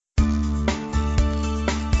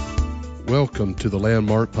Welcome to the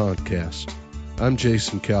Landmark Podcast. I'm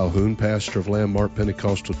Jason Calhoun, pastor of Landmark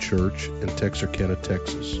Pentecostal Church in Texarkana,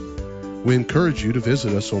 Texas. We encourage you to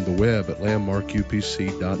visit us on the web at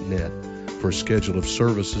landmarkupc.net for a schedule of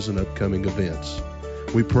services and upcoming events.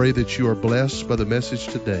 We pray that you are blessed by the message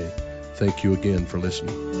today. Thank you again for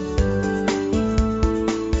listening.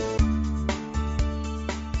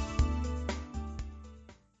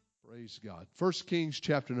 Praise God. 1 Kings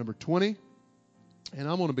chapter number 20. And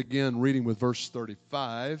I'm going to begin reading with verse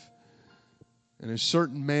 35. And a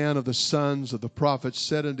certain man of the sons of the prophets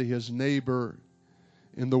said unto his neighbor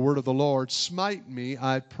in the word of the Lord, Smite me,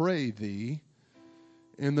 I pray thee.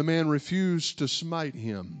 And the man refused to smite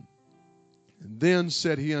him. And then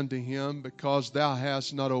said he unto him, Because thou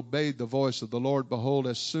hast not obeyed the voice of the Lord, behold,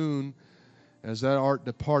 as soon as thou art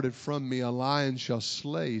departed from me, a lion shall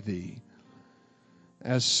slay thee.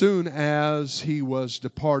 As soon as he was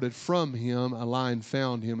departed from him, a lion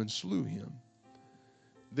found him and slew him.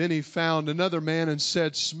 Then he found another man and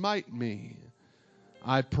said, Smite me,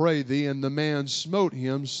 I pray thee. And the man smote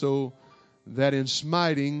him, so that in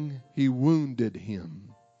smiting he wounded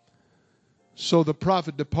him. So the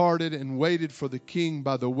prophet departed and waited for the king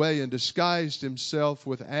by the way, and disguised himself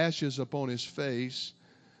with ashes upon his face.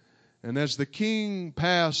 And as the king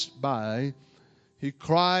passed by, he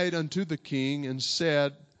cried unto the king and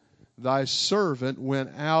said, Thy servant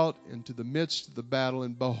went out into the midst of the battle,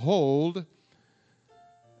 and behold,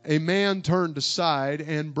 a man turned aside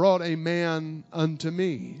and brought a man unto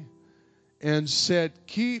me, and said,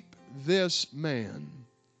 Keep this man.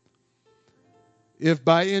 If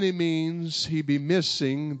by any means he be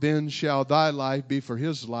missing, then shall thy life be for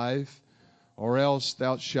his life, or else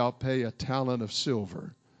thou shalt pay a talent of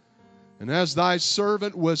silver. And as thy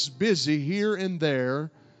servant was busy here and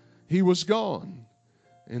there, he was gone.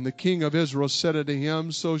 And the king of Israel said unto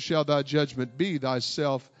him, So shall thy judgment be,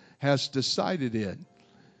 thyself hast decided it.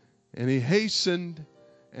 And he hastened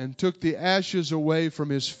and took the ashes away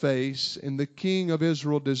from his face, and the king of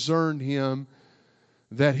Israel discerned him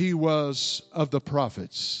that he was of the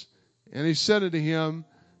prophets. And he said unto him,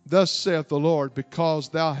 Thus saith the Lord, because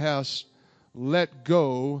thou hast let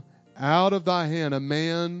go out of thy hand a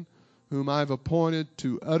man whom I have appointed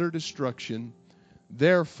to utter destruction,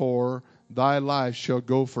 therefore thy life shall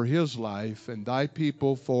go for his life, and thy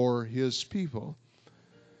people for his people.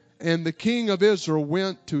 And the king of Israel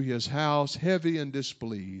went to his house heavy and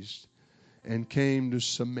displeased, and came to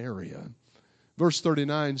Samaria. Verse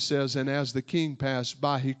 39 says, And as the king passed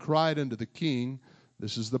by, he cried unto the king,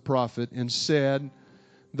 this is the prophet, and said,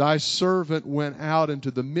 Thy servant went out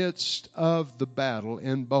into the midst of the battle,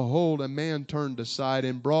 and behold, a man turned aside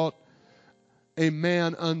and brought a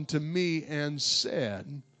man unto me and said,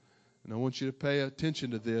 and I want you to pay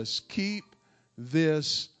attention to this, Keep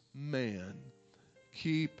this man.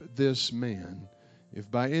 Keep this man. If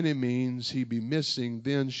by any means he be missing,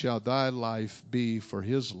 then shall thy life be for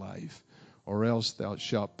his life, or else thou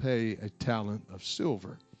shalt pay a talent of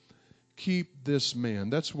silver. Keep this man.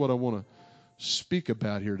 That's what I want to speak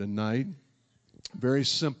about here tonight. Very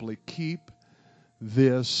simply, keep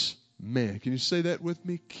this man. Can you say that with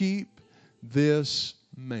me? Keep this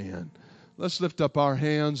man. Let's lift up our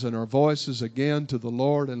hands and our voices again to the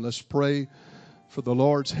Lord, and let's pray for the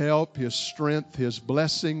Lord's help, His strength, His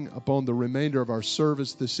blessing upon the remainder of our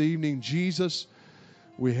service this evening. Jesus,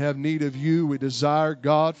 we have need of you. We desire,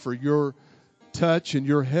 God, for your touch and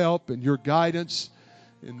your help and your guidance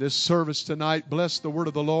in this service tonight. Bless the word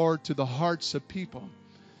of the Lord to the hearts of people.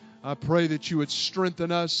 I pray that you would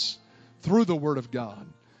strengthen us through the word of God.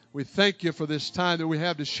 We thank you for this time that we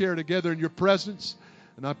have to share together in your presence.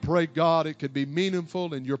 And I pray, God, it could be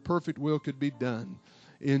meaningful and your perfect will could be done.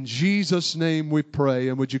 In Jesus' name we pray.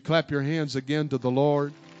 And would you clap your hands again to the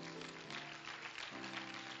Lord?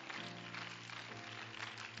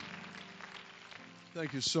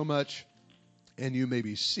 Thank you so much. And you may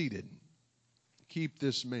be seated. Keep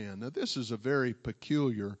this man. Now, this is a very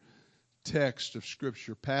peculiar text of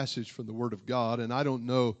Scripture, passage from the Word of God. And I don't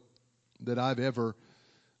know that I've ever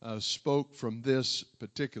spoke from this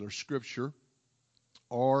particular Scripture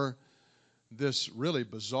or this really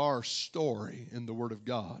bizarre story in the Word of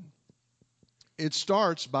God. It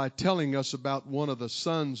starts by telling us about one of the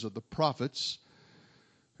sons of the prophets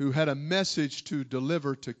who had a message to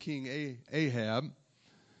deliver to King Ahab.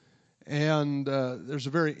 And there's a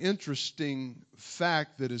very interesting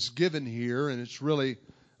fact that is given here, and it's really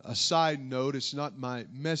a side note. It's not my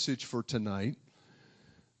message for tonight.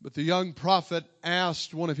 But the young prophet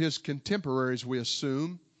asked one of his contemporaries, we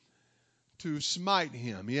assume, to smite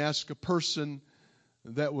him. He asked a person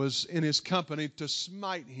that was in his company to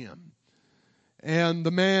smite him. And the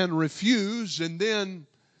man refused, and then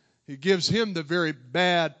He gives him the very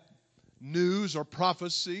bad news or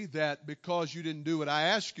prophecy that because you didn't do what I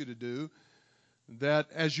asked you to do, that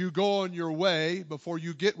as you go on your way, before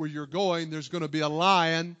you get where you're going, there's going to be a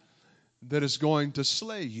lion that is going to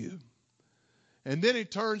slay you. And then he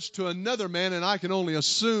turns to another man, and I can only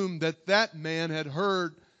assume that that man had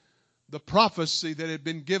heard the prophecy that had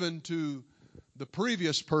been given to the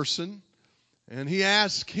previous person, and he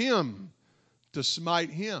asked him to smite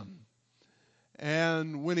him.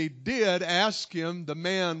 And when he did ask him, the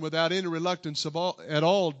man, without any reluctance at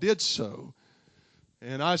all, did so.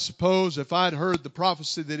 And I suppose if I'd heard the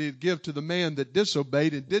prophecy that he'd give to the man that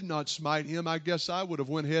disobeyed and did not smite him, I guess I would have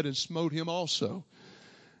went ahead and smote him also.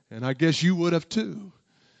 And I guess you would have too,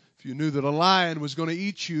 if you knew that a lion was going to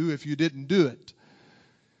eat you if you didn't do it.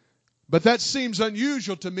 But that seems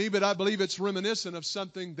unusual to me, but I believe it's reminiscent of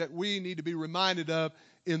something that we need to be reminded of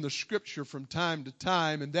in the Scripture from time to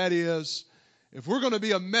time, and that is, if we're going to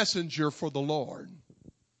be a messenger for the Lord,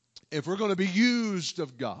 if we're going to be used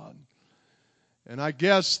of God, and I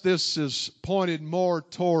guess this is pointed more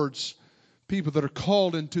towards people that are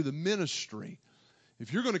called into the ministry,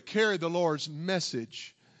 if you're going to carry the Lord's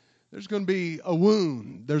message, there's going to be a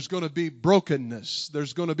wound, there's going to be brokenness,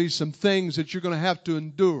 there's going to be some things that you're going to have to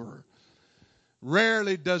endure.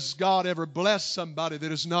 Rarely does God ever bless somebody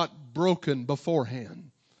that is not broken beforehand.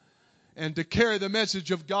 And to carry the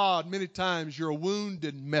message of God, many times you're a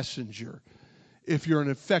wounded messenger if you're an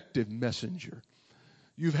effective messenger.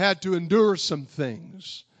 You've had to endure some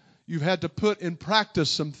things. You've had to put in practice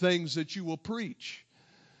some things that you will preach.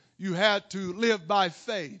 You had to live by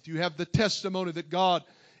faith. You have the testimony that God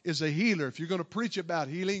is a healer. If you're going to preach about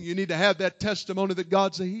healing, you need to have that testimony that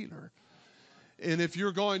God's a healer. And if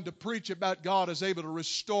you're going to preach about God is able to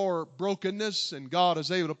restore brokenness, and God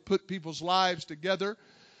is able to put people's lives together,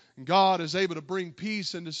 and God is able to bring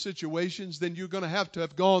peace into situations, then you're going to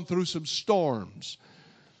have gone through some storms.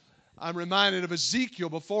 I'm reminded of Ezekiel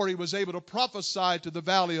before he was able to prophesy to the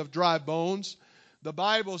valley of dry bones. The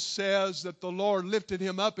Bible says that the Lord lifted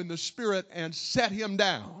him up in the Spirit and set him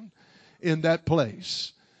down in that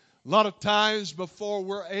place. A lot of times before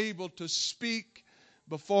we're able to speak,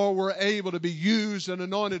 before we're able to be used and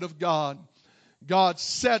anointed of God, God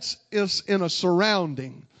sets us in a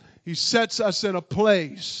surrounding. He sets us in a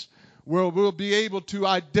place where we'll be able to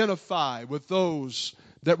identify with those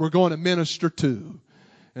that we're going to minister to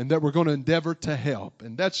and that we're going to endeavor to help.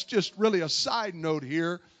 And that's just really a side note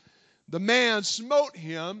here. The man smote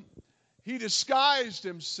him. He disguised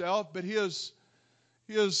himself, but his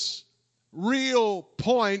real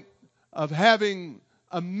point of having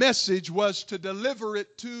a message was to deliver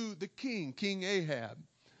it to the king, King Ahab.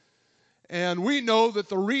 And we know that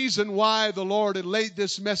the reason why the Lord had laid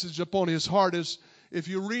this message upon his heart is, if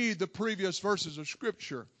you read the previous verses of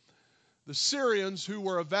Scripture, the Syrians, who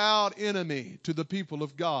were a vowed enemy to the people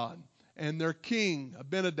of God, and their king,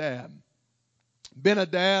 Benhadad.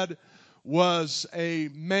 Benhadad was a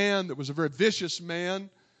man that was a very vicious man,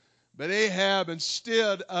 but Ahab,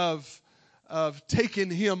 instead of taking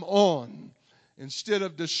him on, instead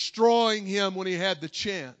of destroying him when he had the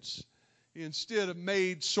chance, he instead have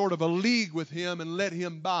made sort of a league with him and let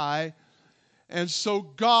him by. And so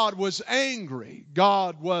God was angry.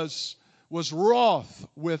 God was wroth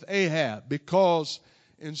with Ahab, because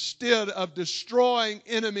instead of destroying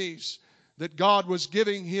enemies that God was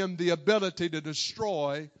giving him the ability to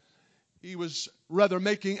destroy, he was rather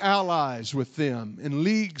making allies with them and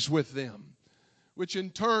leagues with them, which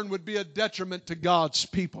in turn would be a detriment to God's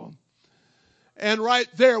people. And right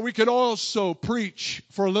there, we could also preach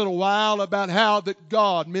for a little while about how that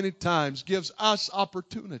God many times gives us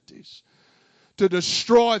opportunities to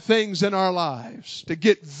destroy things in our lives, to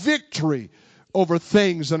get victory over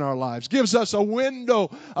things in our lives. Gives us a window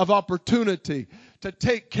of opportunity to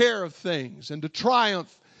take care of things and to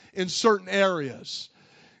triumph in certain areas.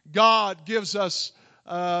 God gives us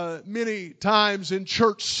many times in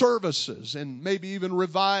church services, and maybe even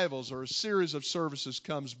revivals or a series of services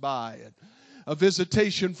comes by, and a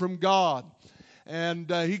visitation from God. And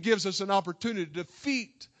He gives us an opportunity to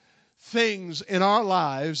defeat things in our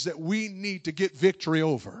lives that we need to get victory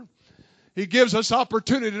over. He gives us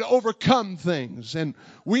opportunity to overcome things, and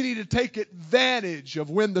we need to take advantage of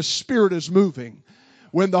when the Spirit is moving,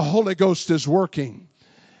 when the Holy Ghost is working.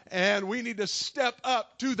 And we need to step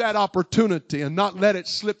up to that opportunity and not let it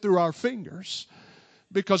slip through our fingers,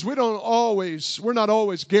 because we're not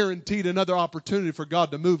always guaranteed another opportunity for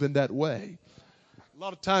God to move in that way. A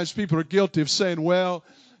lot of times people are guilty of saying, well,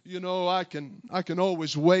 you know, I can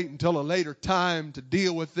always wait until a later time to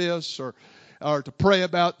deal with this, or to pray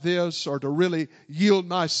about this, or to really yield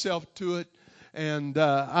myself to it. And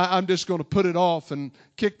I'm just going to put it off and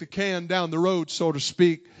kick the can down the road, so to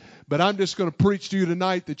speak. But I'm just going to preach to you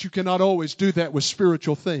tonight that you cannot always do that with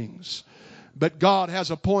spiritual things. But God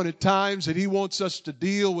has appointed times that He wants us to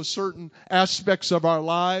deal with certain aspects of our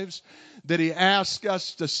lives, that He asks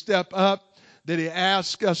us to step up, that He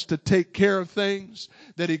asks us to take care of things,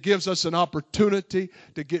 that He gives us an opportunity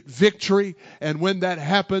to get victory. And when that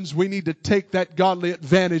happens, we need to take that godly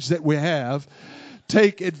advantage that we have.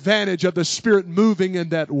 Take advantage of the Spirit moving in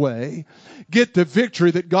that way. Get the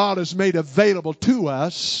victory that God has made available to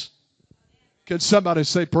us. Can somebody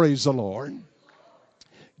say, praise the Lord?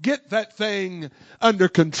 Get that thing under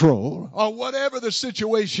control. Or whatever the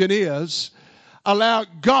situation is, allow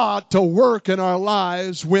God to work in our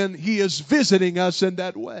lives when He is visiting us in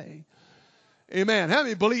that way. Amen. How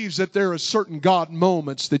many believes that there are certain God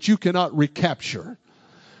moments that you cannot recapture?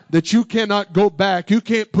 That you cannot go back. You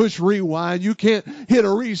can't push rewind. You can't hit a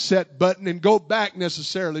reset button and go back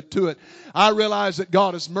necessarily to it. I realize that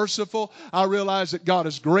God is merciful. I realize that God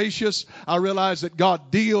is gracious. I realize that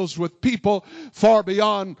God deals with people far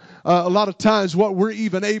beyond a lot of times what we're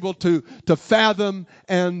even able to fathom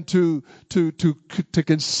and to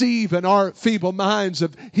conceive in our feeble minds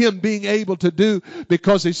of Him being able to do,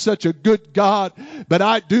 because He's such a good God. But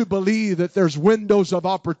I do believe that there's windows of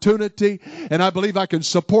opportunity, and I believe I can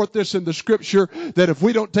support this in the Scripture, that if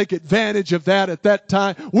we don't take advantage of that at that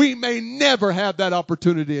time, we may never have that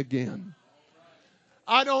opportunity again.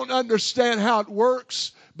 I don't understand how it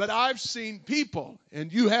works, but I've seen people,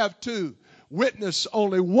 and you have too, witness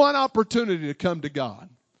only one opportunity to come to God.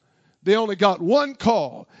 They only got one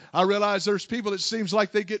call. I realize there's people, it seems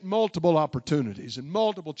like they get multiple opportunities and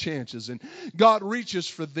multiple chances, and God reaches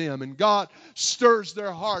for them, and God stirs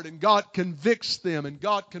their heart, and God convicts them, and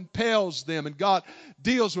God compels them, and God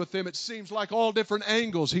deals with them. It seems like all different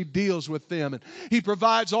angles He deals with them, and He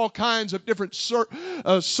provides all kinds of different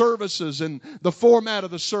services, and the format of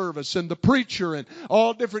the service, and the preacher, and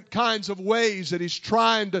all different kinds of ways that He's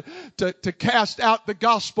trying to cast out the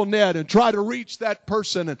gospel net and try to reach that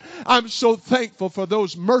person. And I'm so thankful for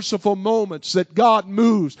those merciful moments that God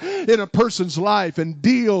moves in a person's life and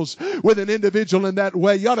deals with an individual in that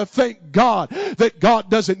way. You ought to thank God that God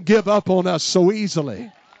doesn't give up on us so easily.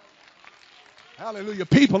 Hallelujah.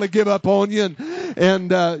 People that give up on you,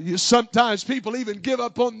 and sometimes people even give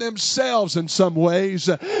up on themselves in some ways.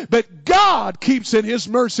 But God keeps in His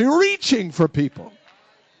mercy reaching for people.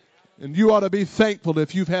 And you ought to be thankful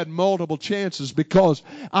if you've had multiple chances, because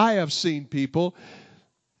I have seen people,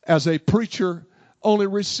 as a preacher, only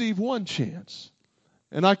receive one chance.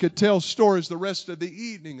 And I could tell stories the rest of the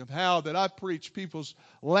evening of how that I preached people's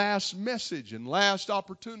last message and last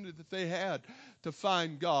opportunity that they had to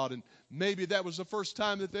find God. And maybe that was the first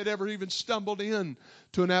time that they'd ever even stumbled in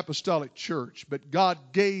to an apostolic church. But God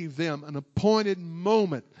gave them an appointed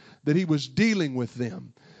moment that He was dealing with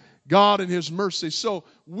them. God in His mercy. So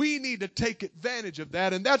we need to take advantage of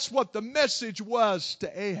that. And that's what the message was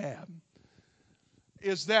to Ahab.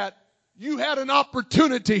 Is that you had an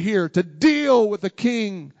opportunity here to deal with the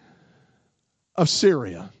king of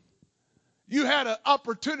Syria. You had an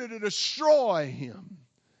opportunity to destroy him.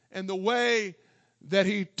 And the way that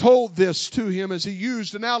he told this to him is he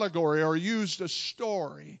used an allegory or used a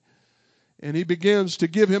story. And he begins to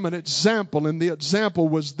give him an example. And the example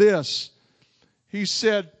was this. He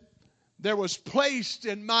said, there was placed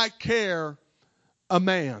in my care a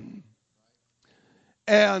man.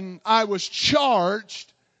 And I was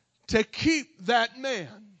charged to keep that man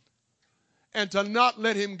and to not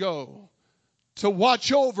let him go, to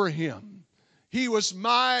watch over him. He was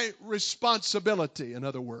my responsibility, in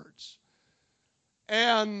other words.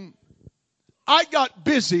 And I got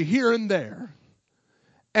busy here and there.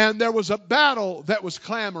 And there was a battle that was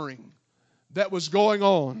clamoring, that was going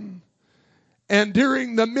on. And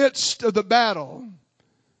during the midst of the battle,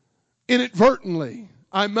 inadvertently,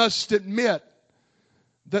 I must admit,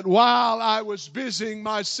 that while I was busying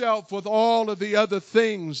myself with all of the other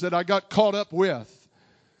things that I got caught up with,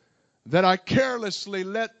 that I carelessly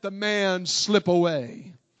let the man slip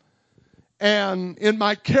away. And in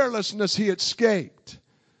my carelessness, he escaped.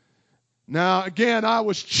 Now, again, I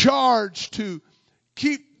was charged to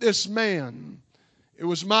keep this man. It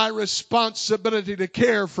was my responsibility to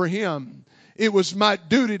care for him. It was my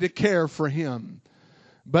duty to care for him.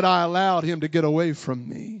 But I allowed him to get away from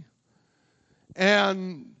me.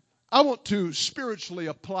 And I want to spiritually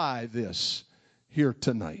apply this here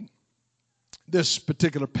tonight, this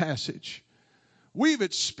particular passage. We've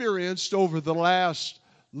experienced over the last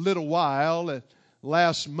little while,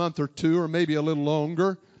 last month or two, or maybe a little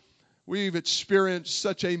longer, we've experienced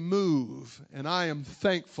such a move, and I am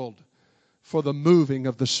thankful for the moving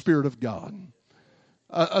of the Spirit of God.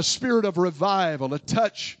 a spirit of revival, a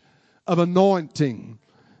touch of anointing.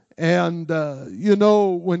 And,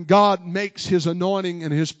 when God makes His anointing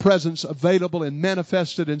and His presence available and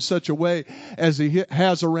manifested in such a way as He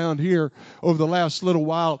has around here over the last little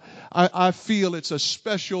while, I feel it's a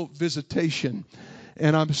special visitation.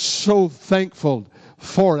 And I'm so thankful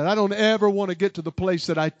for it. I don't ever want to get to the place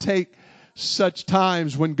that I take such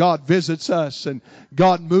times when God visits us and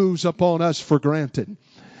God moves upon us for granted.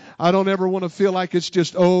 I don't ever want to feel like it's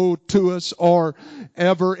just owed to us, or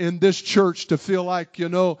ever in this church to feel like,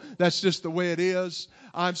 that's just the way it is.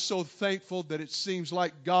 I'm so thankful that it seems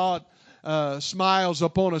like God smiles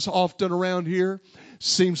upon us often around here.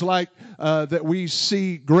 Seems like that we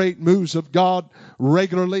see great moves of God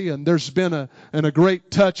regularly, and there's been a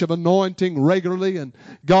great touch of anointing regularly, and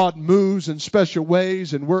God moves in special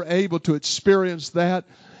ways, and we're able to experience that.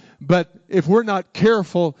 But if we're not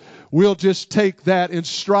careful, we'll just take that in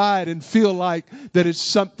stride and feel like that it's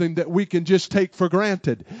something that we can just take for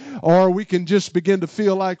granted. Or we can just begin to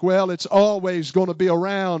feel like, well, it's always going to be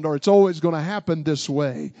around, or it's always going to happen this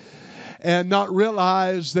way. And not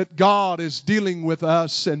realize that God is dealing with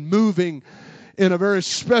us and moving in a very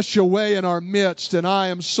special way in our midst. And I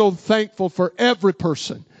am so thankful for every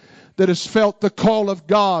person that has felt the call of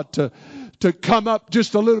God to come up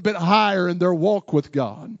just a little bit higher in their walk with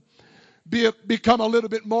God. Become a little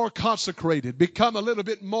bit more consecrated, become a little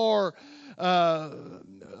bit more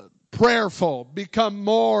prayerful, become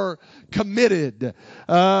more committed,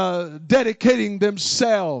 dedicating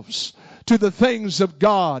themselves to the things of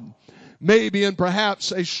God, maybe in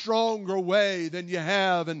perhaps a stronger way than you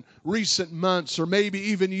have in recent months or maybe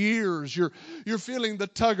even years. You're feeling the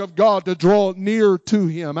tug of God to draw near to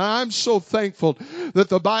Him. And I'm so thankful that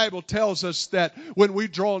the Bible tells us that when we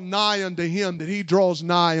draw nigh unto Him, that He draws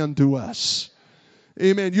nigh unto us.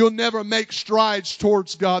 Amen. You'll never make strides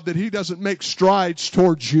towards God that He doesn't make strides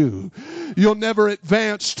towards you. You'll never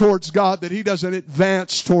advance towards God that He doesn't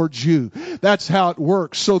advance towards you. That's how it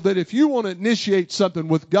works. So that if you want to initiate something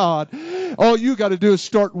with God, all you got to do is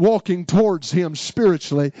start walking towards Him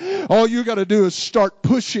spiritually. All you got to do is start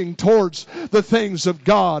pushing towards the things of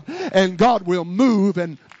God, and God will move,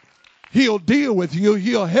 and He'll deal with you.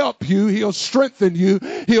 He'll help you. He'll strengthen you.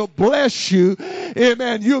 He'll bless you.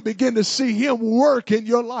 Amen. You'll begin to see Him work in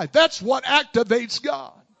your life. That's what activates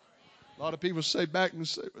God. A lot of people step back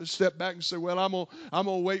and say, well, I'm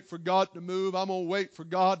gonna wait for God to move. I'm gonna wait for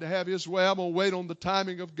God to have His way. I'm gonna wait on the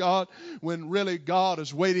timing of God, when really God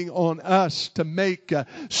is waiting on us to make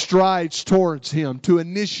strides towards Him, to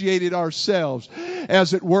initiate it ourselves,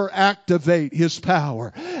 as it were, activate His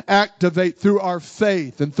power, activate through our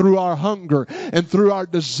faith and through our hunger and through our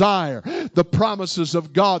desire the promises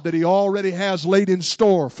of God that He already has laid in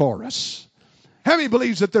store for us. How many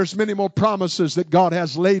believes that there's many more promises that God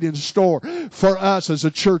has laid in store for us as a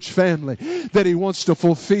church family that He wants to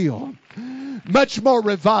fulfill? Much more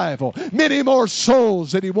revival, many more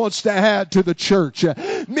souls that He wants to add to the church,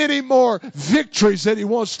 many more victories that He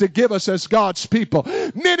wants to give us as God's people,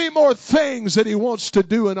 many more things that He wants to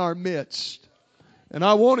do in our midst. And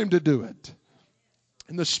I want Him to do it.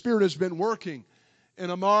 And the Spirit has been working in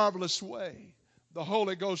a marvelous way. The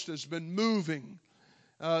Holy Ghost has been moving.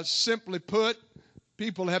 Simply put,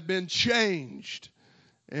 people have been changed.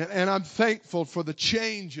 And I'm thankful for the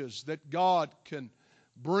changes that God can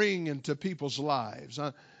bring into people's lives.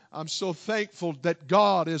 I'm so thankful that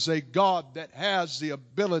God is a God that has the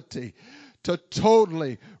ability to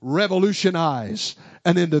totally revolutionize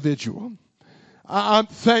an individual. I'm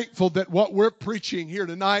thankful that what we're preaching here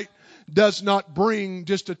tonight does not bring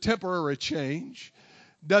just a temporary change.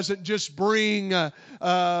 Doesn't just bring a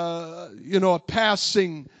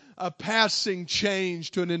passing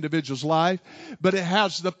change to an individual's life, but it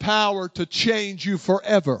has the power to change you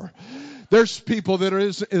forever. There's people that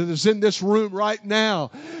is in this room right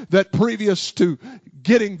now that previous to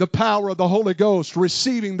getting the power of the Holy Ghost,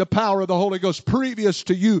 receiving the power of the Holy Ghost, previous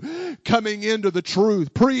to you coming into the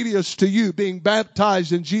truth, previous to you being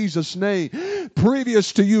baptized in Jesus' name,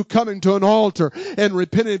 previous to you coming to an altar and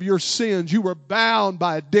repenting of your sins, you were bound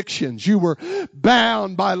by addictions. You were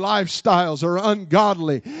bound by lifestyles or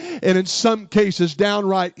ungodly, and in some cases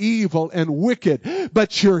downright evil and wicked.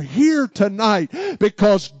 But you're here tonight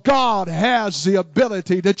because God has the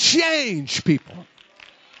ability to change people.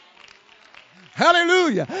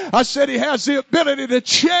 Hallelujah. I said He has the ability to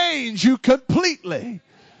change you completely.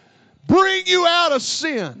 Bring you out of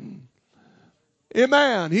sin.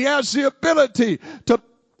 Amen. He has the ability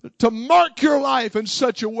to mark your life in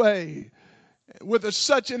such a way, with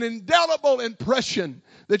such an indelible impression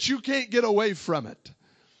that you can't get away from it.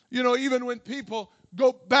 You know, even when people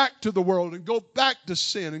go back to the world and go back to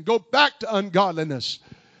sin and go back to ungodliness,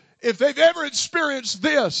 if they've ever experienced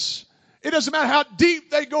this, it doesn't matter how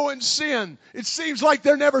deep they go in sin, it seems like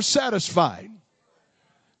they're never satisfied.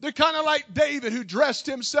 They're kind of like David, who dressed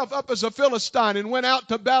himself up as a Philistine and went out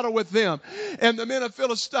to battle with them. And the men of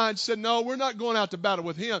Philistine said, no, we're not going out to battle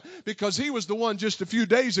with him, because he was the one just a few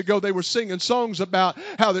days ago they were singing songs about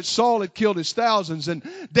how that Saul had killed his thousands and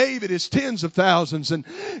David his tens of thousands. And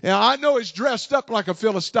I know he's dressed up like a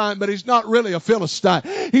Philistine, but he's not really a Philistine.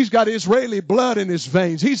 He's got Israeli blood in his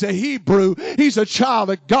veins. He's a Hebrew. He's a child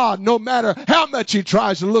of God, no matter how much he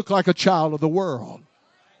tries to look like a child of the world.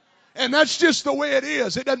 And that's just the way it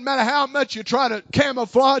is. It doesn't matter how much you try to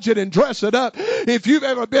camouflage it and dress it up. If you've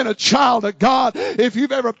ever been a child of God, if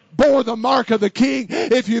you've ever bore the mark of the King,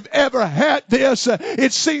 if you've ever had this,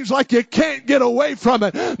 it seems like you can't get away from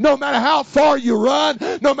it. No matter how far you run,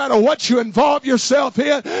 no matter what you involve yourself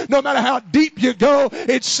in, no matter how deep you go,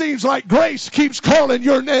 it seems like grace keeps calling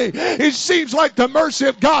your name. It seems like the mercy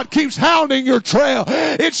of God keeps hounding your trail.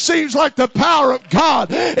 It seems like the power of God,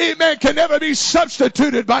 amen, can never be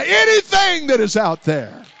substituted by anything that is out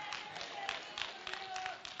there.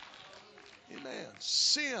 Amen.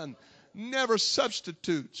 Sin never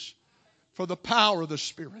substitutes for the power of the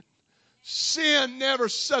Spirit. Sin never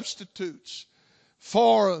substitutes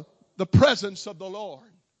for the presence of the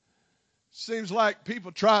Lord. Seems like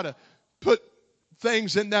people try to put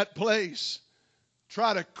things in that place,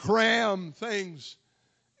 try to cram things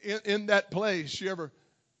in that place.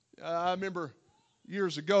 I remember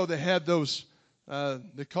years ago they had those,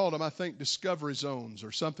 they called them, I think, discovery zones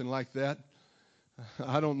or something like that.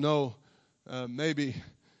 I don't know. Maybe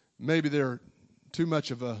they're too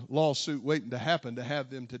much of a lawsuit waiting to happen to have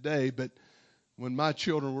them today. But when my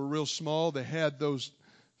children were real small, they had those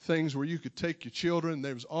things where you could take your children.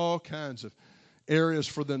 There was all kinds of areas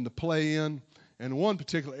for them to play in. And one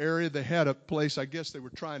particular area, they had a place, I guess they were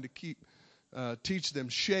trying to teach them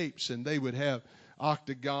shapes. And they would have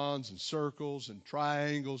octagons and circles and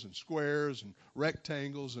triangles and squares and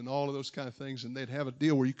rectangles and all of those kind of things. And they'd have a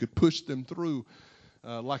deal where you could push them through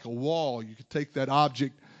like a wall. You could take that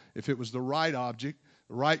object, if it was the right object,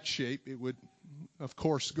 the right shape, it would, of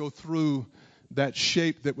course, go through that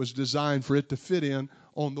shape that was designed for it to fit in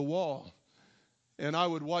on the wall. And I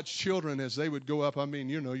would watch children as they would go up. I mean,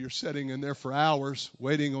 you're sitting in there for hours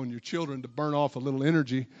waiting on your children to burn off a little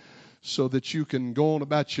energy so that you can go on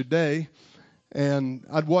about your day. And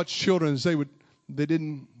I'd watch children as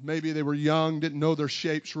maybe they were young, didn't know their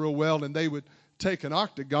shapes real well, and they would take an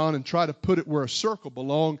octagon and try to put it where a circle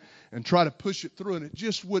belonged and try to push it through, and it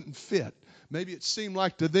just wouldn't fit. Maybe it seemed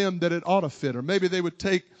like to them that it ought to fit. Or maybe they would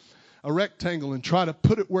take a rectangle and try to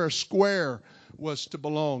put it where a square was to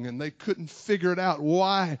belong, and they couldn't figure it out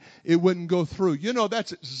why it wouldn't go through.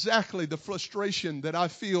 That's exactly the frustration that I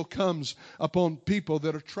feel comes upon people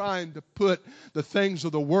that are trying to put the things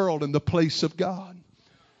of the world in the place of God.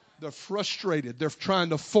 They're frustrated. They're trying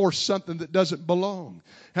to force something that doesn't belong.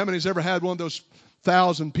 How many's ever had one of those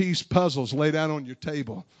 1,000-piece puzzles laid out on your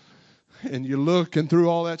table? And you're looking through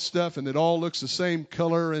all that stuff, and it all looks the same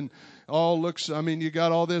color, and you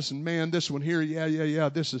got all this, and man, this one here, yeah,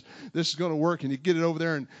 this is going to work, and you get it over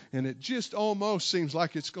there, and it just almost seems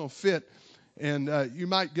like it's going to fit, and you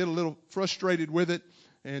might get a little frustrated with it,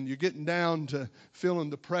 and you're getting down to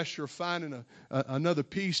feeling the pressure of finding another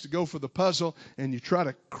piece to go for the puzzle, and you try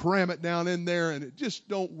to cram it down in there, and it just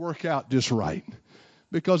don't work out just right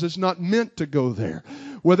because it's not meant to go there.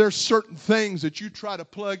 Well, there's certain things that you try to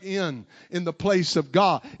plug in the place of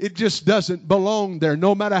God. It just doesn't belong there.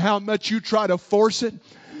 No matter how much you try to force it,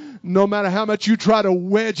 no matter how much you try to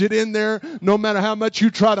wedge it in there, no matter how much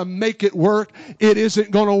you try to make it work, it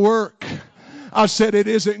isn't going to work. I said it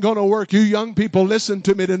isn't going to work. You young people, listen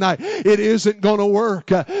to me tonight. It isn't going to work.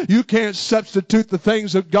 You can't substitute the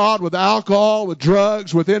things of God with alcohol, with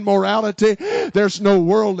drugs, with immorality. There's no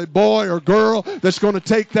worldly boy or girl that's going to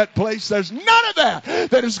take that place. There's none of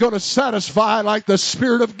that is going to satisfy like the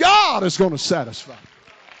Spirit of God is going to satisfy.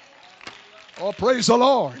 Oh, praise the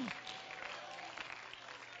Lord.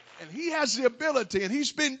 And He has the ability, and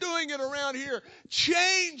He's been doing it around here,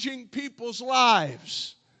 changing people's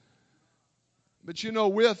lives. But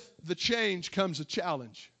with the change comes a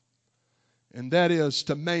challenge. And that is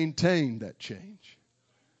to maintain that change.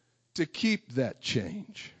 To keep that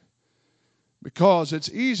change. Because it's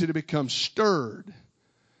easy to become stirred.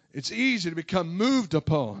 It's easy to become moved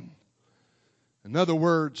upon. In other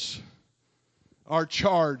words, our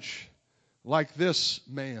charge, like this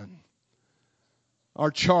man, our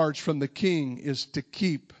charge from the King is to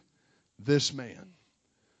keep this man.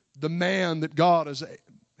 The man that God has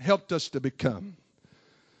helped us to become.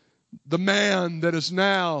 the man that has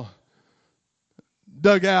now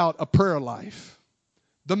dug out a prayer life.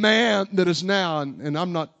 The man that is now, and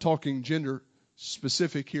I'm not talking gender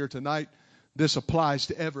specific here tonight. This applies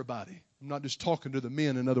to everybody. I'm not just talking to the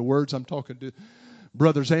men. In other words, I'm talking to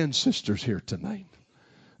brothers and sisters here tonight.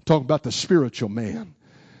 I'm talking about the spiritual man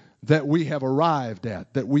that we have arrived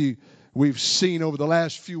at, that we've seen over the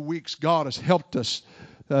last few weeks. God has helped us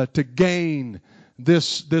to gain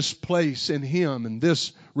this place in Him and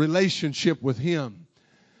this relationship with Him.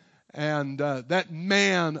 And that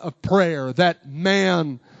man of prayer, that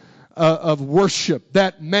man of worship,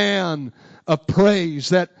 that man of praise,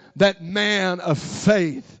 that man of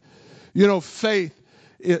faith. You know, faith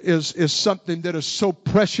is something that is so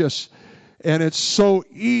precious, and it's so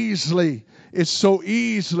easily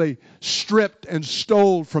stripped and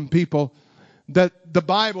stole from people, that the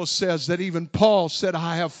Bible says that even Paul said,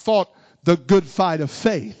 I have fought the good fight of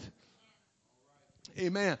faith.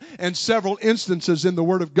 Amen. And several instances in the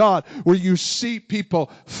Word of God where you see people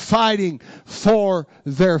fighting for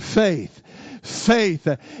their faith. Faith,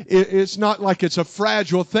 it's not like it's a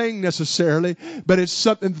fragile thing necessarily, but it's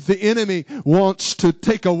something that the enemy wants to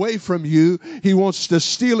take away from you. He wants to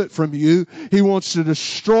steal it from you. He wants to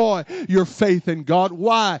destroy your faith in God.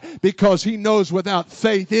 Why? Because he knows without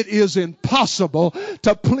faith it is impossible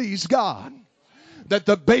to please God. That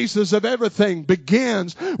the basis of everything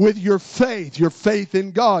begins with your faith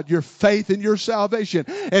in God, your faith in your salvation.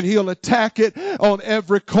 And he'll attack it on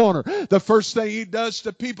every corner. The first thing he does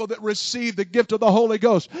to people that receive the gift of the Holy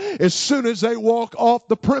Ghost, as soon as they walk off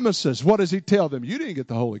the premises, what does he tell them? You didn't get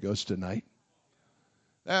the Holy Ghost tonight.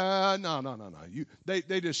 No.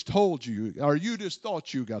 They just told you, or you just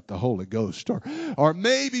thought you got the Holy Ghost, or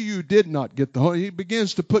maybe you did not get the Holy. He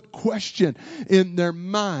begins to put question in their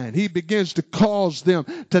mind. He begins to cause them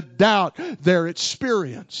to doubt their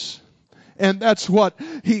experience. And that's what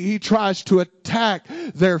he tries to attack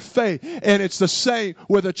their faith. And it's the same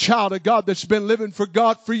with a child of God that's been living for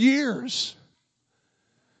God for years.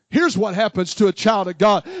 Here's what happens to a child of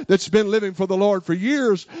God that's been living for the Lord for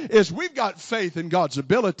years is we've got faith in God's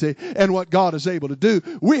ability and what God is able to do.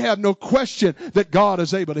 We have no question that God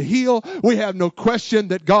is able to heal. We have no question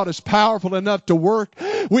that God is powerful enough to work.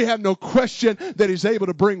 We have no question that He's able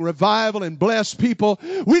to bring revival and bless people.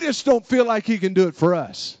 We just don't feel like He can do it for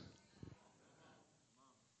us.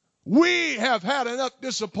 We have had enough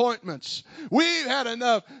disappointments. We've had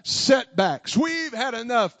enough setbacks. We've had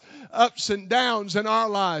enough ups and downs in our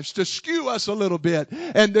lives to skew us a little bit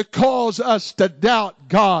and to cause us to doubt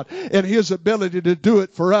God and His ability to do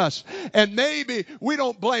it for us. And maybe we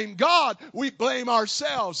don't blame God, we blame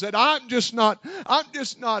ourselves that I'm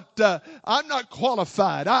not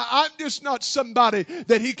qualified. I'm just not somebody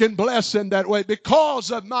that He can bless in that way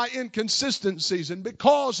because of my inconsistencies and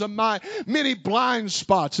because of my many blind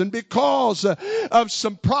spots and because of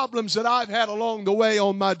some problems that I've had along the way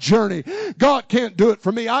on my journey. God can't do it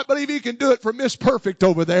for me. I believe He can do it for Miss Perfect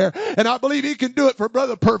over there, and I believe He can do it for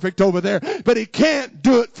Brother Perfect over there, but He can't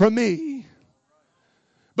do it for me.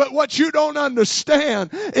 But what you don't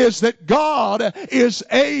understand is that God is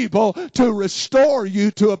able to restore you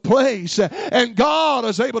to a place, and God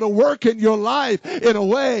is able to work in your life in a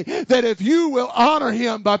way that if you will honor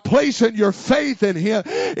Him by placing your faith in Him,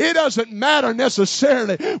 it doesn't matter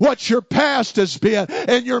necessarily what your past has been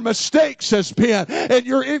and your mistakes has been and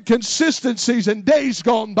your inconsistencies in days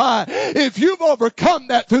gone by. If you've overcome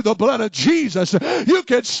that through the blood of Jesus, you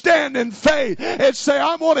can stand in faith and say,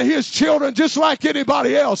 I'm one of His children just like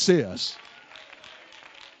anybody else is.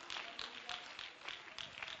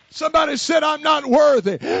 Somebody said, I'm not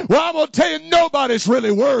worthy. Well, I'm going to tell you, nobody's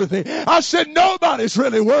really worthy. I said, nobody's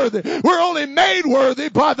really worthy. We're only made worthy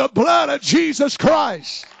by the blood of Jesus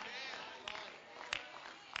Christ.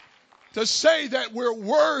 To say that we're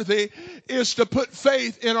worthy is to put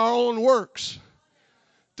faith in our own works.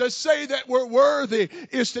 To say that we're worthy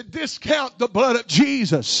is to discount the blood of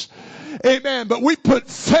Jesus. Amen. But we put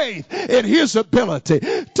faith in His ability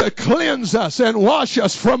to cleanse us and wash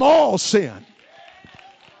us from all sin.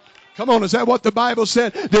 Come on, is that what the Bible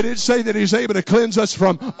said? Did it say that He's able to cleanse us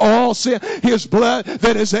from all sin? His blood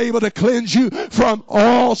that is able to cleanse you from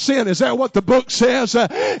all sin. Is that what the book says?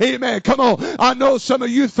 Amen. Come on. I know some of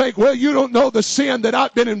you think, well, you don't know the sin that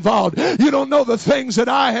I've been involved. You don't know the things that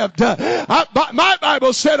I have done. My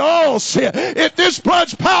Bible said all sin. If this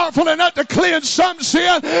blood's powerful enough to cleanse some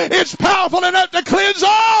sin, it's powerful enough to cleanse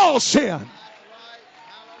all sin.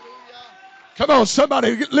 Come on,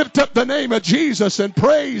 somebody lift up the name of Jesus and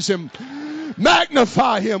praise Him.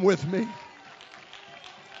 Magnify Him with me.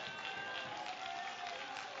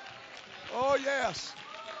 Oh, yes.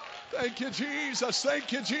 Thank you, Jesus.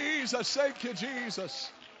 Thank you, Jesus. Thank you,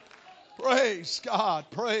 Jesus. Praise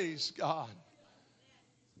God. Praise God.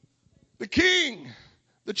 The king,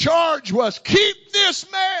 the charge was, keep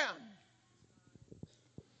this man.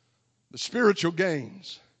 The spiritual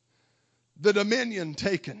gains, the dominion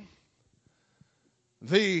taken,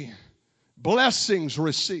 the blessings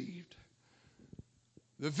received,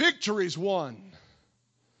 the victories won.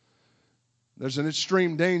 There's an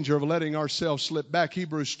extreme danger of letting ourselves slip back.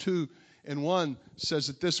 Hebrews 2:1 says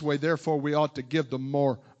it this way, therefore we ought to give the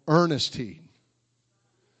more earnest heed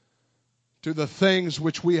to the things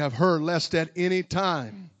which we have heard, lest at any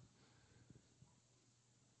time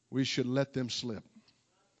we should let them slip.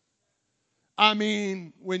 I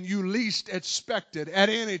mean, when you least expect it, at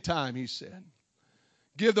any time, he said.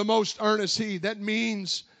 Give the most earnest heed. That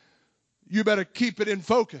means you better keep it in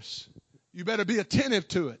focus. You better be attentive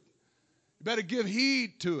to it. You better give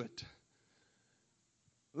heed to it.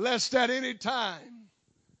 Lest at any time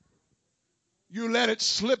you let it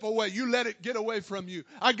slip away. You let it get away from you.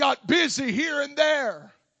 I got busy here and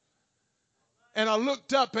there. And I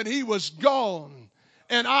looked up and he was gone.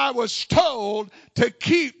 And I was told to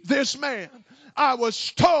keep this man. I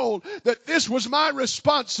was told that this was my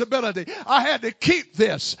responsibility. I had to keep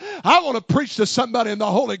this. I want to preach to somebody in the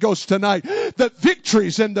Holy Ghost tonight. The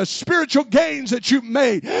victories and the spiritual gains that you've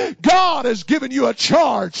made, God has given you a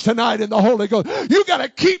charge tonight in the Holy Ghost. You got to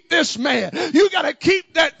keep this man. You got to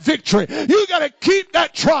keep that victory. You got to keep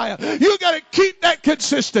that triumph. You got to keep that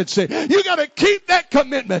consistency. You got to keep that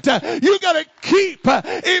commitment. You got to keep,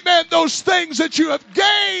 amen, those things that you have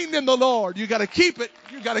gained in the Lord. You got to keep it.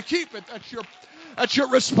 You got to keep it. That's your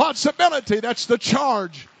responsibility. That's the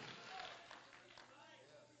charge.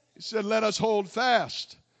 He said, let us hold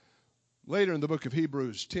fast. Later in the book of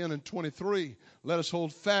Hebrews 10:23, let us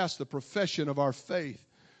hold fast the profession of our faith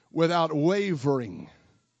without wavering.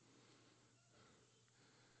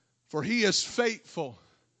 For he is faithful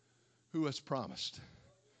who has promised.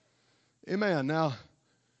 Amen. Now,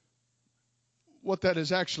 what that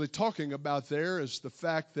is actually talking about there is the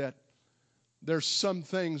fact that there's some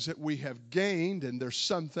things that we have gained, and there's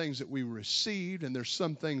some things that we received, and there's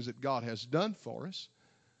some things that God has done for us.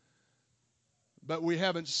 But we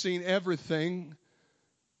haven't seen everything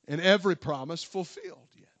and every promise fulfilled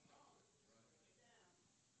yet.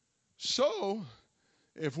 So,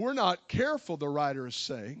 if we're not careful, the writer is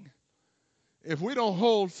saying, if we don't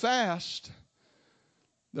hold fast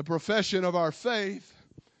the profession of our faith,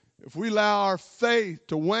 if we allow our faith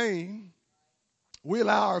to wane, we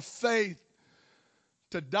allow our faith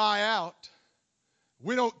to die out,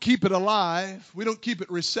 we don't keep it alive, we don't keep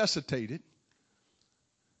it resuscitated,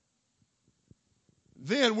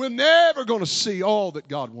 then we're never going to see all that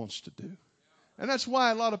God wants to do. And that's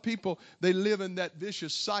why a lot of people, they live in that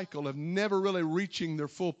vicious cycle of never really reaching their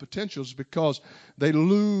full potentials, because they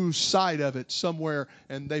lose sight of it somewhere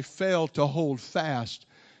and they fail to hold fast.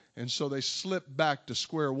 And so they slip back to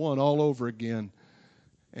square one all over again.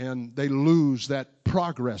 And they lose that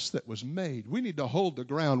progress that was made. We need to hold the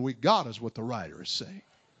ground we got, is what the writer is saying.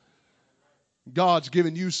 God's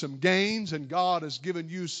given you some gains, and God has given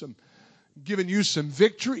you some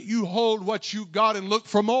victory. You hold what you got and look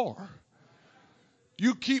for more.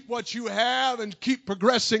 You keep what you have and keep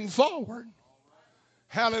progressing forward.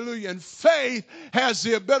 Hallelujah. And faith has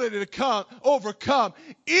the ability to overcome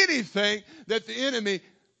anything that the enemy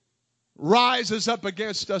rises up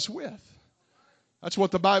against us with. That's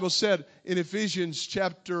what the Bible said in Ephesians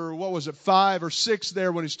chapter, 5 or 6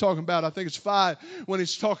 there, when he's talking about, I think it's 5, when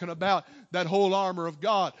he's talking about that whole armor of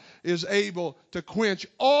God is able to quench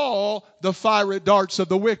all the fiery darts of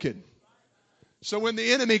the wicked. So when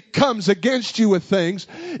the enemy comes against you with things,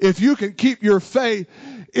 if you can keep your faith,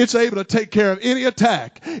 it's able to take care of any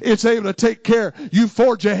attack. It's able to take care. You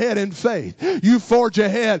forge ahead in faith. You forge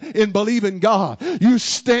ahead in believing God. You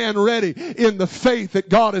stand ready in the faith that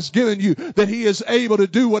God has given you, that He is able to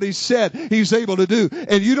do what He said He's able to do.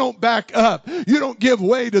 And you don't back up. You don't give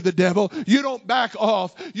way to the devil. You don't back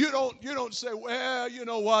off. You don't say, well, you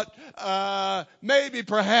know what? Maybe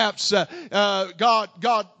perhaps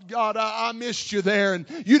God, I missed you there, and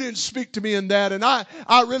you didn't speak to me in that, and I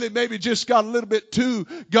really maybe just got a little bit too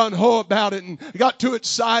gung-ho about it and got too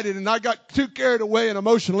excited, and I got too carried away in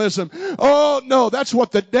emotionalism. Oh no, that's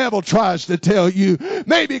what the devil tries to tell you.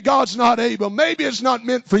 Maybe God's not able. Maybe it's not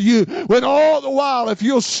meant for you. When all the while, if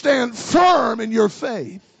you'll stand firm in your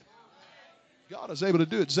faith, God is able to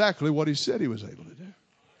do exactly what He said He was able to do.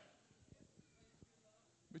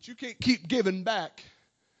 But you can't keep giving back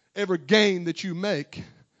every gain that you make.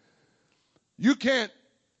 You can't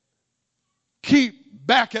keep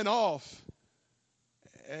backing off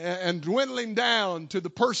and dwindling down to the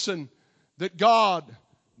person that God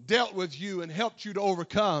dealt with you and helped you to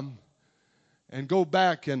overcome. and go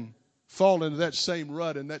back and fall into that same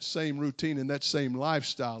rut and that same routine and that same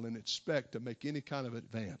lifestyle and expect to make any kind of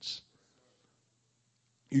advance.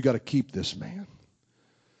 You got to keep this man.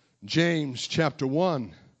 James chapter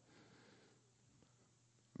 1,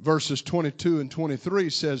 verses 22 and 23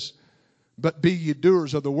 says, "But be ye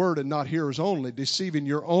doers of the word and not hearers only, deceiving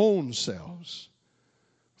your own selves.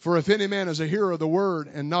 For if any man is a hearer of the word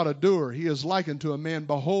and not a doer, he is likened to a man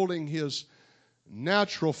beholding his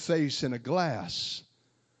natural face in a glass.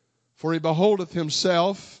 For he beholdeth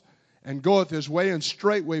himself and goeth his way, and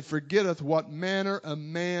straightway forgetteth what manner of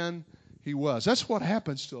man he was." That's what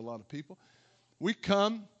happens to a lot of people. We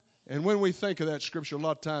come, and when we think of that scripture, a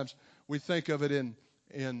lot of times we think of it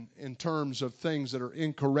in terms of things that are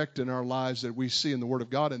incorrect in our lives that we see in the Word of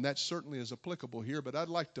God, and that certainly is applicable here. But I'd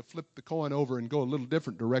like to flip the coin over and go a little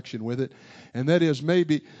different direction with it, and that is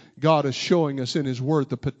maybe God is showing us in His Word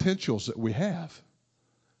the potentials that we have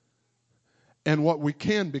and what we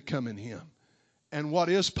can become in Him and what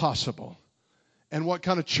is possible and what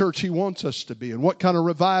kind of church He wants us to be and what kind of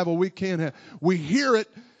revival we can have. We hear it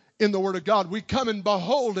in the Word of God. We come and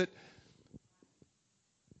behold it.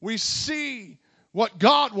 We see what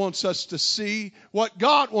God wants us to see, what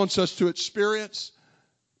God wants us to experience,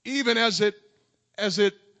 even as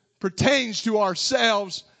it pertains to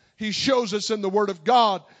ourselves. He shows us in the Word of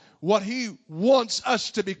God what He wants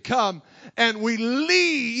us to become, and we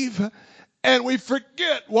leave and we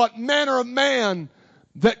forget what manner of man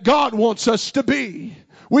that God wants us to be.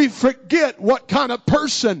 We forget what kind of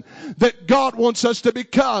person that God wants us to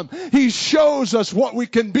become. He shows us what we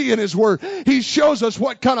can be in His Word. He shows us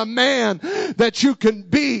what kind of man that you can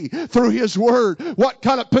be through His Word. What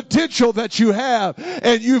kind of potential that you have.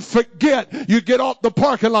 And you forget. You get off the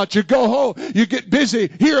parking lot. You go home. You get busy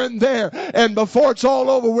here and there. And before it's all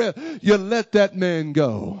over with, you let that man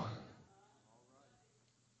go.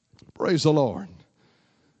 Praise the Lord.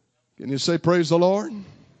 Can you say praise the Lord?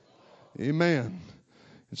 Amen.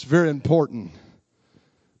 It's very important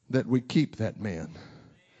that we keep that man.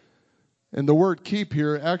 And the word keep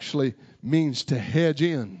here actually means to hedge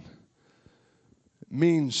in. It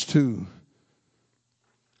means to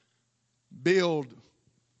build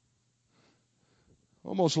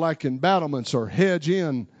almost like embattlements or hedge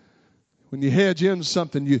in. When you hedge in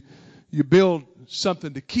something, you build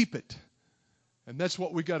something to keep it. And that's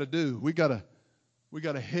what we got to do. We got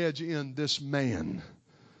to hedge in this man.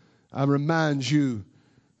 I remind you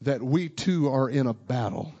that we too are in a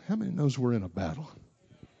battle. How many knows we're in a battle?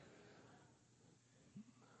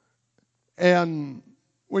 And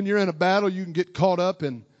when you're in a battle, you can get caught up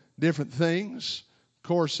in different things. Of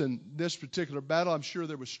course, in this particular battle, I'm sure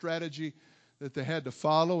there was strategy that they had to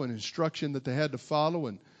follow and instruction that they had to follow,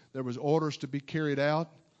 and there was orders to be carried out.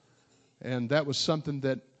 And that was something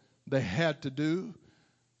that they had to do.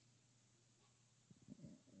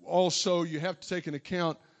 Also, you have to take into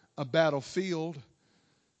account a battlefield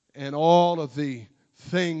and all of the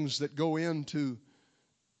things that go into,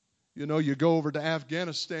 you go over to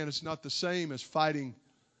Afghanistan, it's not the same as fighting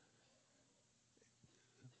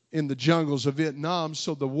in the jungles of Vietnam.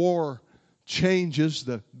 So the war changes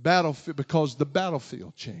the battlefield because the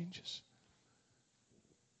battlefield changes.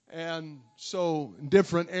 And so in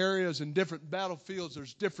different areas and different battlefields,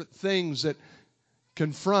 there's different things that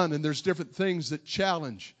confront and there's different things that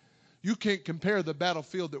challenge. You can't compare the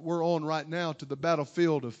battlefield that we're on right now to the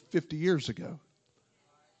battlefield of 50 years ago.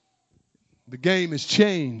 The game has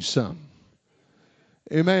changed some.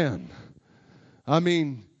 Amen. I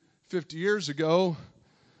mean, 50 years ago,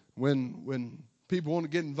 when people want to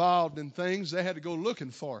get involved in things, they had to go looking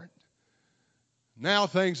for it. Now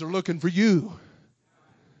things are looking for you.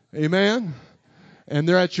 Amen. And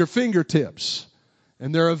they're at your fingertips.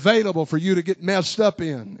 And they're available for you to get messed up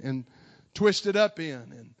in and twisted up in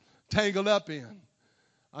and tangled up in.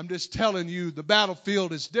 I'm just telling you, the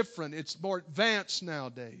battlefield is different. It's more advanced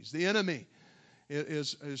nowadays. The enemy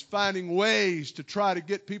is finding ways to try to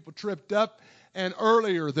get people tripped up and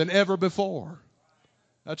earlier than ever before.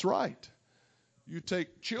 That's right. You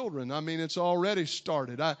take children. I mean, it's already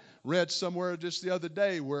started. I read somewhere just the other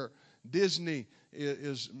day where Disney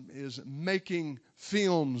is making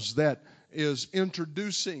films that is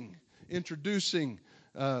introducing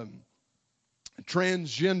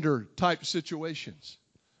transgender type situations.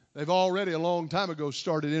 They've already a long time ago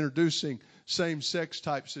started introducing same-sex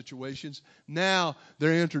type situations. Now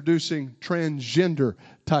they're introducing transgender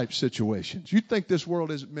type situations. You think this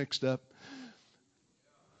world isn't mixed up?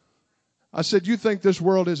 I said, you think this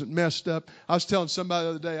world isn't messed up? I was telling somebody the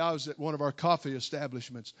other day, I was at one of our coffee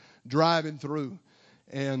establishments driving through.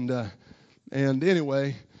 And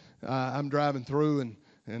anyway, I'm driving through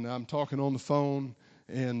and I'm talking on the phone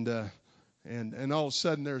and And all of a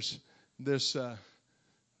sudden there's this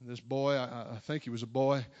boy, I think he was a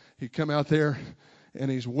boy. He come out there and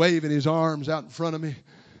he's waving his arms out in front of me.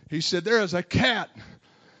 He said, "There is a cat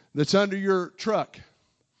that's under your truck."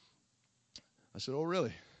 I said, "Oh,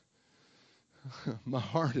 really?" My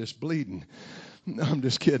heart is bleeding. No, I'm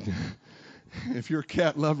just kidding. If you're a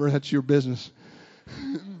cat lover, that's your business.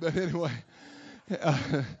 But anyway,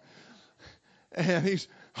 and he's,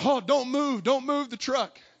 "Oh, don't move the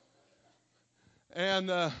truck." And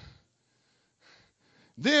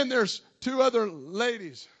then there's two other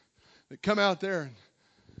ladies that come out there,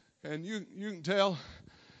 and you can tell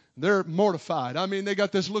they're mortified. I mean, they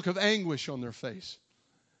got this look of anguish on their face.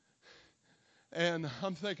 And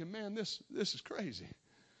I'm thinking, man, this is crazy.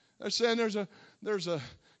 They're saying there's a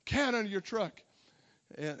cat under your truck.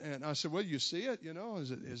 And I said, "Well, you see it,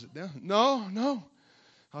 is it down?" No.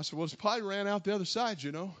 I said, "Well, it's probably ran out the other side,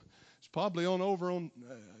 It's probably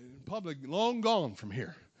probably long gone from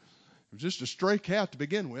here. It was just a stray cat to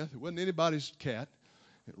begin with. It wasn't anybody's cat.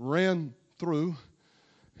 It ran through."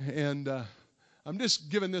 And I'm just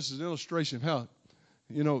giving this as an illustration of how,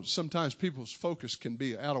 sometimes people's focus can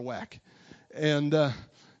be out of whack. And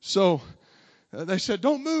so they said,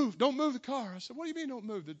 don't move the car." I said, "What do you mean don't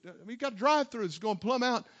move? We got a drive-through that's going plumb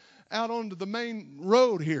out onto the main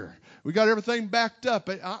road here. We got everything backed up.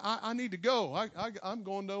 I need to go. I'm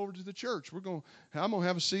going over to the church. I'm going to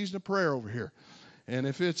have a season of prayer over here. And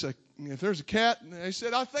if there's a cat," they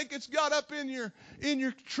said, "I think it's got up in your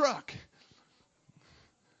truck,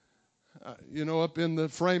 up in the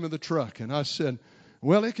frame of the truck." And I said,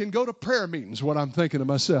 "Well, it can go to prayer meetings," what I'm thinking to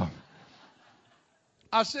myself.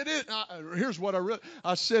 I said, here's what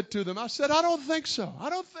I said to them. I said, "I don't think so. I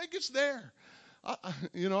don't think it's there." I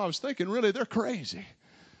was thinking, really, they're crazy.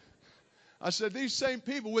 I said, these same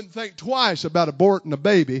people wouldn't think twice about aborting a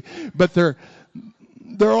baby, but they're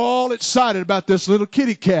all excited about this little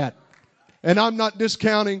kitty cat. And I'm not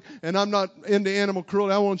discounting, and I'm not into animal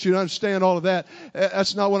cruelty. I want you to understand all of that.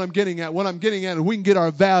 That's not what I'm getting at. What I'm getting at is we can get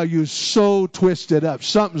our values so twisted up.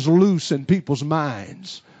 Something's loose in people's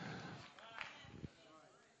minds.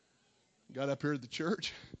 Got up here at the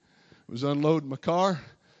church, was unloading my car,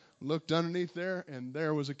 looked underneath there, and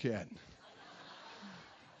there was a cat.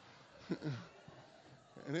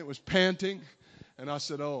 And it was panting, and I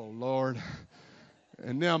said, "Oh, Lord."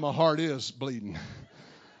 And now my heart is bleeding.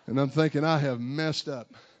 And I'm thinking, I have messed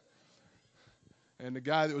up. And the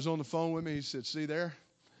guy that was on the phone with me, he said, "See there?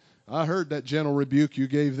 I heard that gentle rebuke you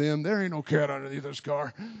gave them. There ain't no cat underneath this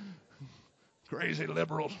car. Crazy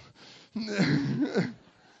liberals."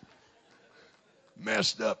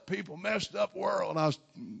 Messed up people, messed up world. I was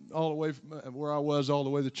all the way from where I was all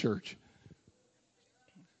the way to church.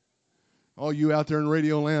 All you out there in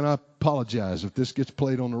radio land, I apologize if this gets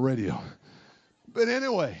played on the radio. But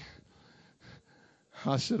anyway,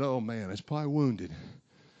 I said, "Oh, man, it's probably wounded."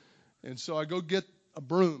 And so I go get a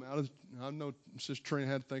broom out of, I know Sister Trina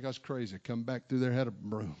had to think I was crazy. I come back through there, had a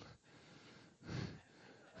broom.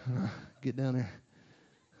 Get down there.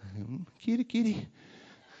 "Kitty, kitty."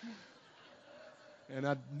 And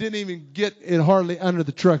I didn't even get it hardly under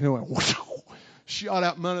the truck. And it went whoosh, shot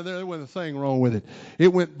out from under there. There wasn't a thing wrong with it.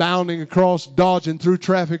 It went bounding across, dodging through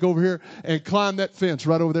traffic over here, and climbed that fence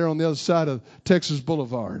right over there on the other side of Texas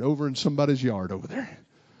Boulevard, over in somebody's yard over there.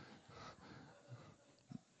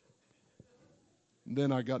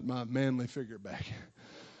 Then I got my manly figure back.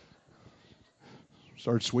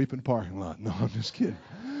 Started sweeping the parking lot. No, I'm just kidding.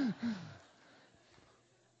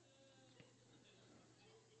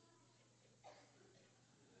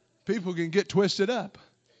 People can get twisted up.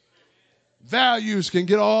 Values can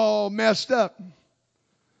get all messed up.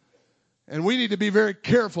 And we need to be very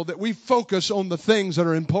careful that we focus on the things that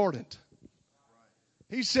are important.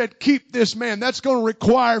 He said, "Keep this man." That's going to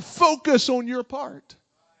require focus on your part.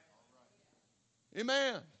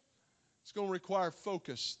 Amen. It's going to require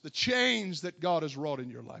focus. The change that God has wrought in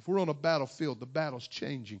your life. We're on a battlefield. The battle's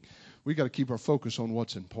changing. We've got to keep our focus on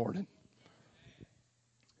what's important.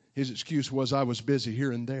 His excuse was, "I was busy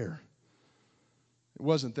here and there." It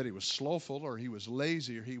wasn't that he was slothful or he was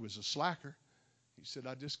lazy or he was a slacker. He said,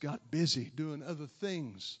 "I just got busy doing other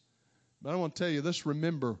things." But I want to tell you, let's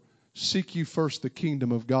remember, seek you first the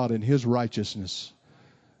kingdom of God and His righteousness,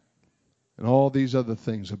 and all these other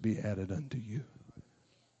things will be added unto you.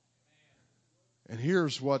 And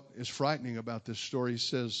here's what is frightening about this story. He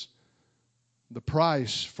says, the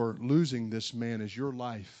price for losing this man is your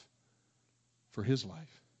life for his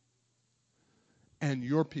life, and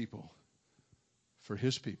your people for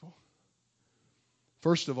his people.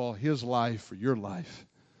 First of all, his life for your life.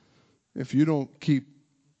 If you don't keep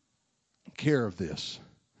care of this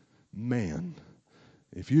man,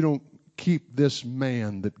 if you don't keep this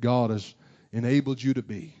man that God has enabled you to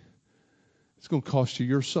be, it's going to cost you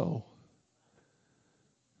your soul.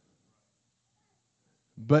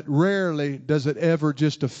 But rarely does it ever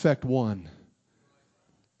just affect one.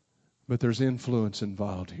 But there's influence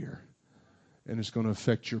involved here. And it's going to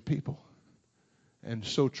affect your people. And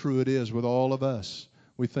so true it is with all of us.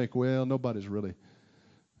 We think, well, nobody's really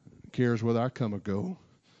cares whether I come or go.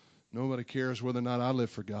 Nobody cares whether or not I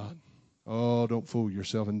live for God. Oh, don't fool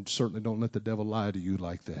yourself, and certainly don't let the devil lie to you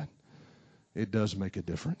like that. It does make a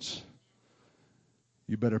difference.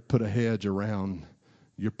 You better put a hedge around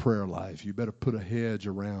your prayer life. You better put a hedge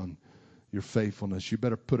around your faithfulness. You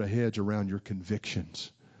better put a hedge around your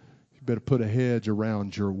convictions. You better put a hedge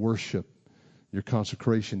around your worship, your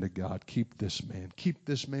consecration to God. Keep this man. Keep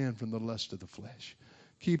this man from the lust of the flesh.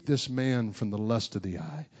 Keep this man from the lust of the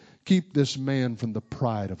eye. Keep this man from the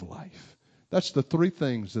pride of life. That's the three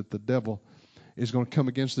things that the devil is going to come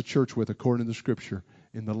against the church with, according to the Scripture,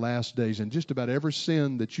 in the last days. And just about every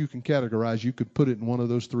sin that you can categorize, you could put it in one of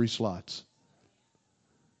those three slots.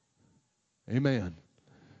 Amen.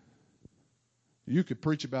 You could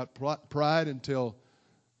preach about pride until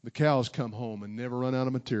the cows come home and never run out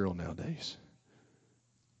of material nowadays.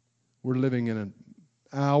 We're living in an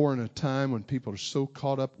hour and a time when people are so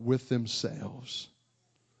caught up with themselves.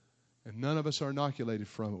 And none of us are inoculated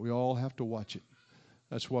from it. We all have to watch it.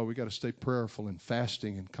 That's why we got to stay prayerful and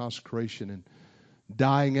fasting and consecration and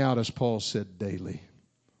dying out, as Paul said, daily.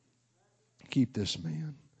 Keep this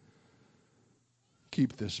man.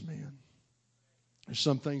 Keep this man. There's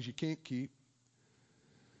some things you can't keep.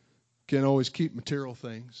 Can't always keep material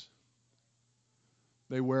things.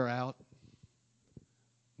 They wear out.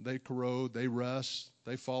 They corrode. They rust.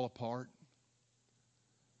 They fall apart.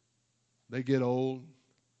 They get old.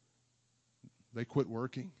 They quit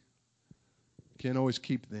working. Can't always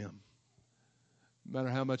keep them. No matter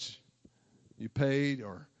how much you paid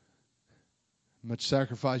or how much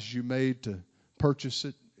sacrifices you made to purchase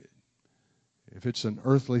it, if it's an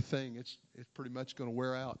earthly thing, it's pretty much going to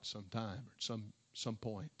wear out sometime or at some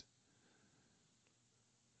point.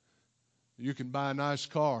 You can buy a nice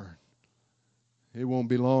car. It won't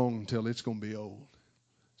be long until it's going to be old.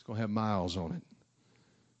 It's going to have miles on it.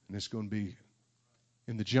 And it's going to be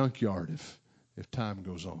in the junkyard if time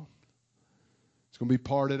goes on. It's going to be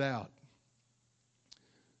parted out.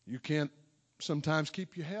 You can't sometimes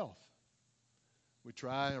keep your health. We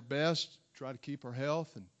try our best, try to keep our health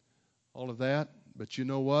and all of that. But you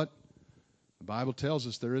know what? The Bible tells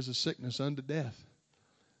us there is a sickness unto death.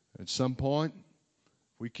 At some point,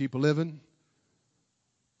 if we keep living,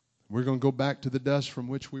 we're going to go back to the dust from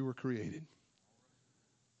which we were created.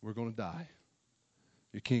 We're going to die.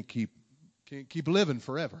 You can't keep living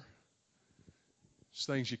forever. It's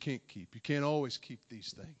things you can't keep. You can't always keep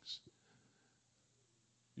these things.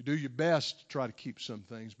 You do your best to try to keep some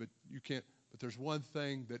things, but you can't. But there's one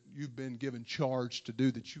thing that you've been given charge to do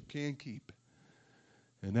that you can keep,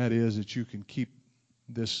 and that is that you can keep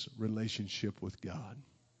this relationship with God.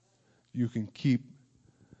 You can keep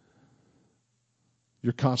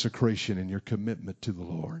your consecration and your commitment to the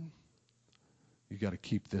Lord. You got to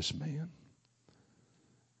keep this man.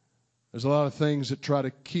 There's a lot of things that try to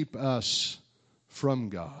keep us from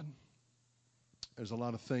God. There's a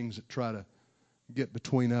lot of things that try to get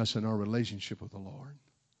between us and our relationship with the Lord.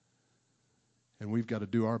 And we've got to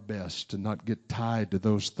do our best to not get tied to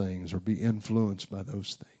those things or be influenced by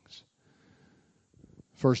those things.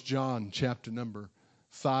 1 John chapter number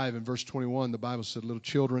 5 and verse 21, the Bible said, little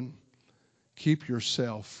children, keep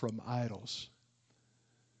yourself from idols.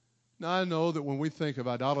 Now, I know that when we think of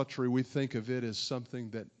idolatry, we think of it as something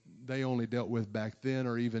that they only dealt with back then,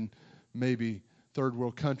 or even maybe third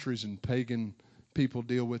world countries and pagan people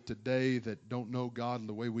deal with today that don't know God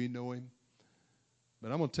the way we know Him.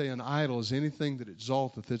 But I'm going to tell you, an idol is anything that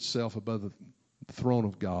exalteth itself above the throne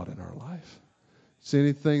of God in our life. It's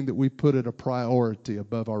anything that we put at a priority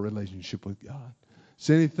above our relationship with God. It's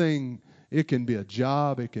anything. It can be a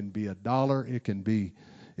job. It can be a dollar. It can be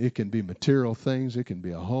material things. It can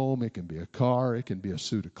be a home. It can be a car. It can be a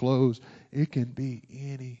suit of clothes. It can be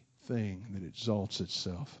anything that exalts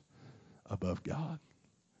itself above God.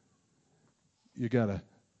 You gotta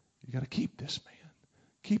keep this, man.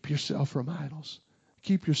 Keep yourself from idols.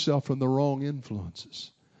 Keep yourself from the wrong influences.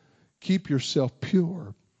 Keep yourself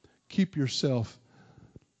pure. Keep yourself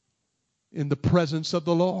in the presence of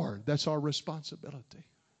the Lord. That's our responsibility.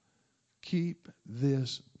 Keep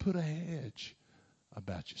this. Put a hedge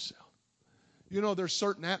about yourself. You know, there's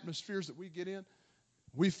certain atmospheres that we get in.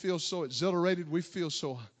 We feel so exhilarated. We feel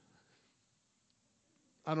so,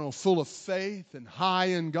 full of faith and high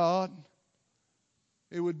in God.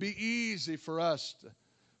 It would be easy for us to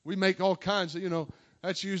We make all kinds of,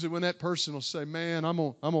 that's usually when that person will say, man, I'm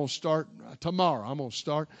gonna start tomorrow.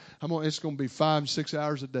 It's gonna be 5 and 6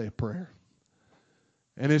 hours a day of prayer.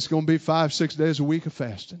 And it's gonna be 5, 6 days a week of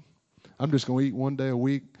fasting. I'm just gonna eat one day a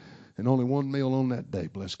week and only one meal on that day,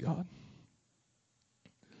 bless God.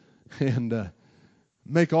 And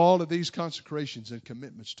make all of these consecrations and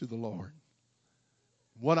commitments to the Lord.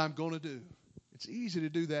 What I'm going to do. It's easy to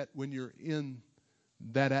do that when you're in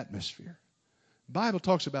that atmosphere. The Bible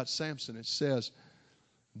talks about Samson. It says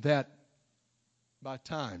that by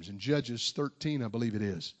times, in Judges 13, I believe it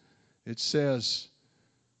is, it says,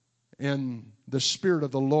 and the Spirit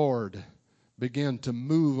of the Lord began to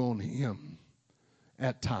move on him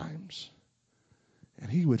at times. And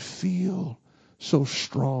he would feel so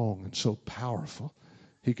strong and so powerful.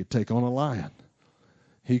 He could take on a lion.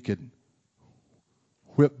 He could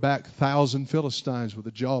whip back 1,000 Philistines with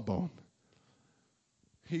a jawbone.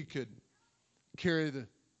 He could carry the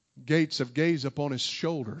gates of Gaza upon his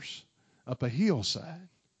shoulders up a hillside.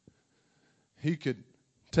 He could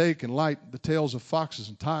take and light the tails of foxes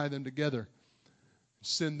and tie them together and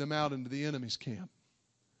send them out into the enemy's camp.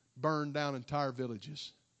 Burn down entire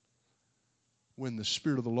villages. When the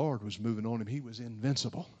Spirit of the Lord was moving on him, he was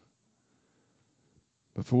invincible.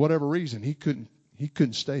 But for whatever reason, he couldn't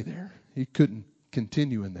stay there. He couldn't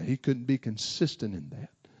continue in that. He couldn't be consistent in that.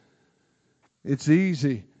 It's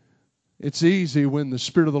easy when the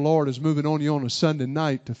Spirit of the Lord is moving on you on a Sunday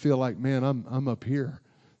night to feel like, man, I'm up here.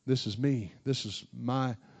 This is me. This is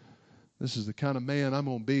the kind of man I'm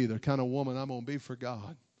going to be, the kind of woman I'm going to be for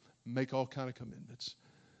God. Make all kind of commitments.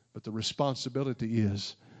 But the responsibility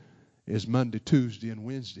is Monday, Tuesday, and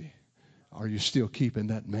Wednesday. Are you still keeping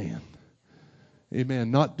that man?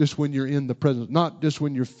 Amen. Not just when you're in the presence, not just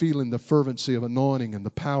when you're feeling the fervency of anointing and the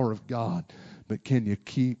power of God, but can you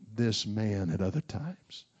keep this man at other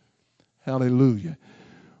times? Hallelujah.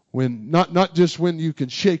 When not just when you can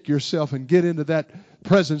shake yourself and get into that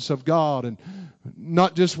presence of God, and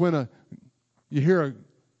not just when you hear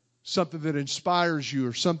something that inspires you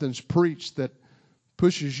or something's preached that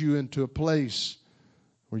pushes you into a place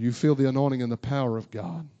where you feel the anointing and the power of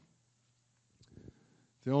God.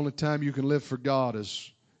 The only time you can live for God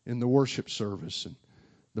is in the worship service and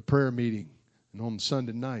the prayer meeting and on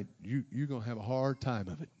Sunday night. You're going to have a hard time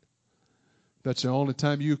of it. That's the only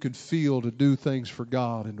time you can feel to do things for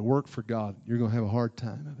God and to work for God. You're going to have a hard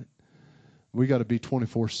time of it. We got to be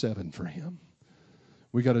 24/7 for Him.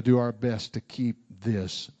 We got to do our best to keep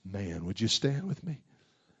this man. Would you stand with me?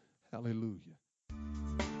 Hallelujah.